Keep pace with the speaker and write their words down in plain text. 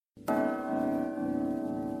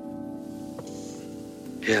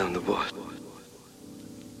Yeah, I'm the boss.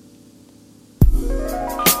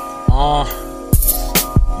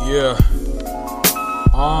 Yeah.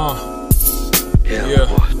 Yeah, Yeah. I'm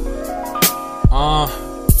the boss.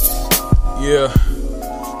 Yeah.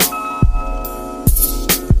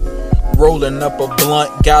 Rolling up a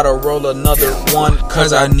blunt, gotta roll another one,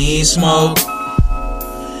 cause I need smoke.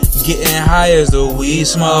 Getting high as the weed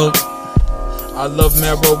smoke. I love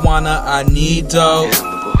marijuana, I need dope. Yeah,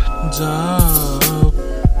 I'm the boss. Dope.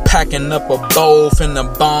 Packing up a bowl,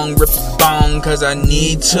 finna bong, rip a bong, cause I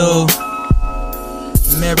need to.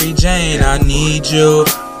 Mary Jane, I need you.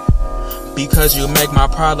 Because you make my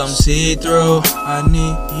problems see through. I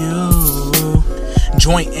need you.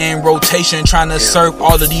 Joint in rotation, trying to serve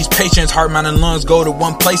all of these patients. Heart, mind, and lungs go to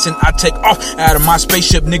one place and I take off out of my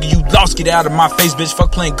spaceship. Nigga, you lost, get out of my face, bitch.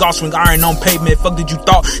 Fuck playing golf, swing iron on pavement. Fuck, did you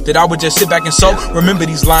thought that I would just sit back and soak? Remember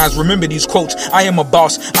these lines, remember these quotes. I am a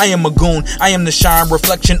boss, I am a goon. I am the shine,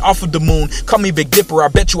 reflection off of the moon. Call me Big Dipper, I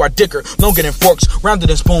bet you I dicker. Longer than forks, rounder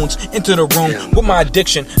than spoons. Into the room with my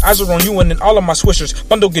addiction. Eyes are on you and then all of my swishers.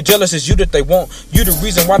 Bundle get jealous, it's you that they want. You the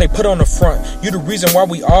reason why they put on the front. You the reason why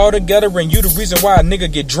we all together, and you the reason why a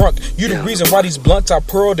nigga get drunk. You the reason why these blunts are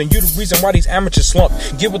pearled, and you the reason why these amateurs slump.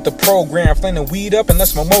 Get with the program, flame the weed up and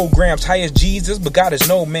let's my grams. High as Jesus, but God is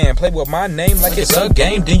no man. Play with my name like it's a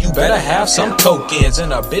game, then you better have some tokens.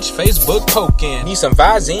 And a bitch Facebook poking. Need some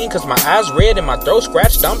Visine, cause my eyes red and my throat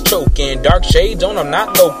scratched, I'm choking. Dark shades on, I'm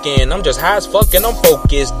not loking. I'm just high as fuck and I'm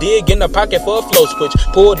focused. Dig in the pocket for a flow switch.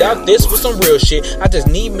 Pulled out this with some real shit. I just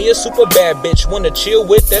need me a super bad bitch. Wanna chill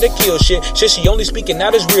with, that'll kill shit. Shit, she only speaking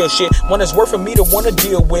out is real shit. One that's worth for me to wanna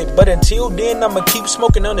deal with. But until then, I'ma keep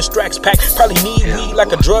smoking on the Strax pack. Probably need weed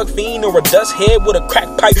like a drug fiend or a dust head with a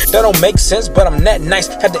crack pipe. That don't make sense, but I'm that nice.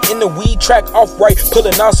 Had to end the weed track off right.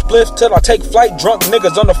 Pulling out spliffs till I take flight. Drunk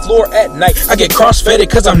niggas on the floor at night. I get cross-faded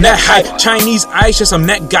cause I'm that high. Chinese ice, yes, I'm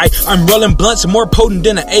that guy. I'm rolling blunts more potent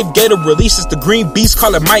than an Ape Gator. Releases the green beast,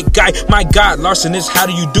 call it Mike Guy. My God, Larson is how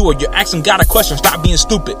do you do it? You're asking God a question, stop being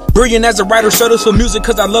stupid. Brilliant as a writer, settles for music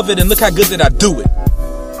cause I love it. And look how good that I do it.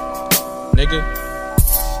 Nigga.